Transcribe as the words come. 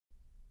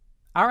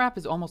Our app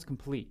is almost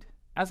complete.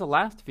 As a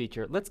last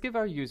feature, let's give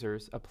our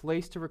users a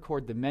place to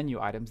record the menu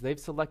items they've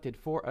selected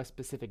for a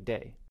specific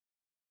day.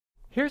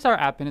 Here's our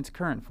app in its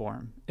current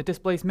form. It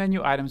displays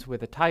menu items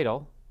with a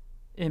title,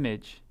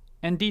 image,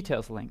 and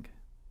details link.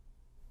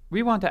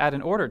 We want to add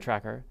an order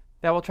tracker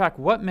that will track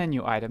what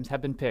menu items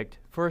have been picked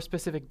for a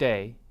specific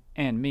day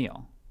and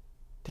meal.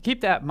 To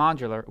keep the app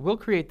modular, we'll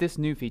create this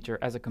new feature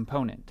as a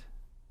component.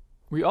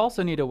 We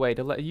also need a way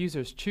to let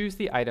users choose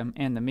the item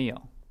and the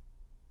meal.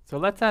 So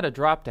let's add a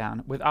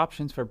drop-down with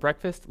options for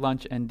breakfast,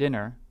 lunch, and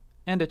dinner,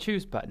 and a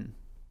Choose button.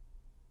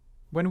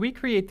 When we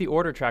create the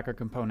order tracker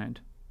component,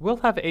 we'll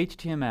have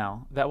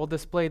HTML that will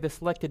display the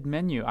selected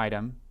menu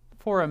item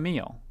for a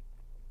meal.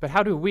 But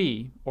how do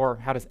we, or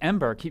how does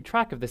Ember, keep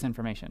track of this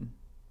information?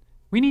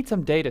 We need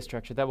some data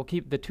structure that will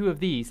keep the two of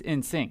these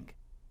in sync.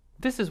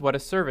 This is what a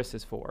service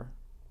is for.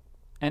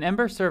 An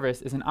Ember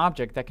service is an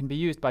object that can be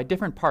used by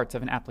different parts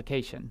of an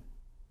application.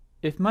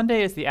 If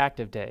Monday is the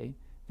active day,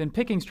 then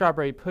picking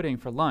strawberry pudding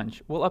for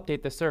lunch will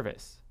update the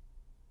service.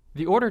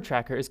 The order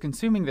tracker is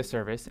consuming the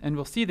service and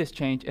will see this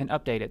change and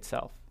update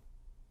itself.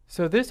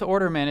 So this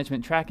order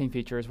management tracking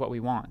feature is what we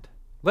want.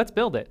 Let's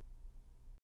build it.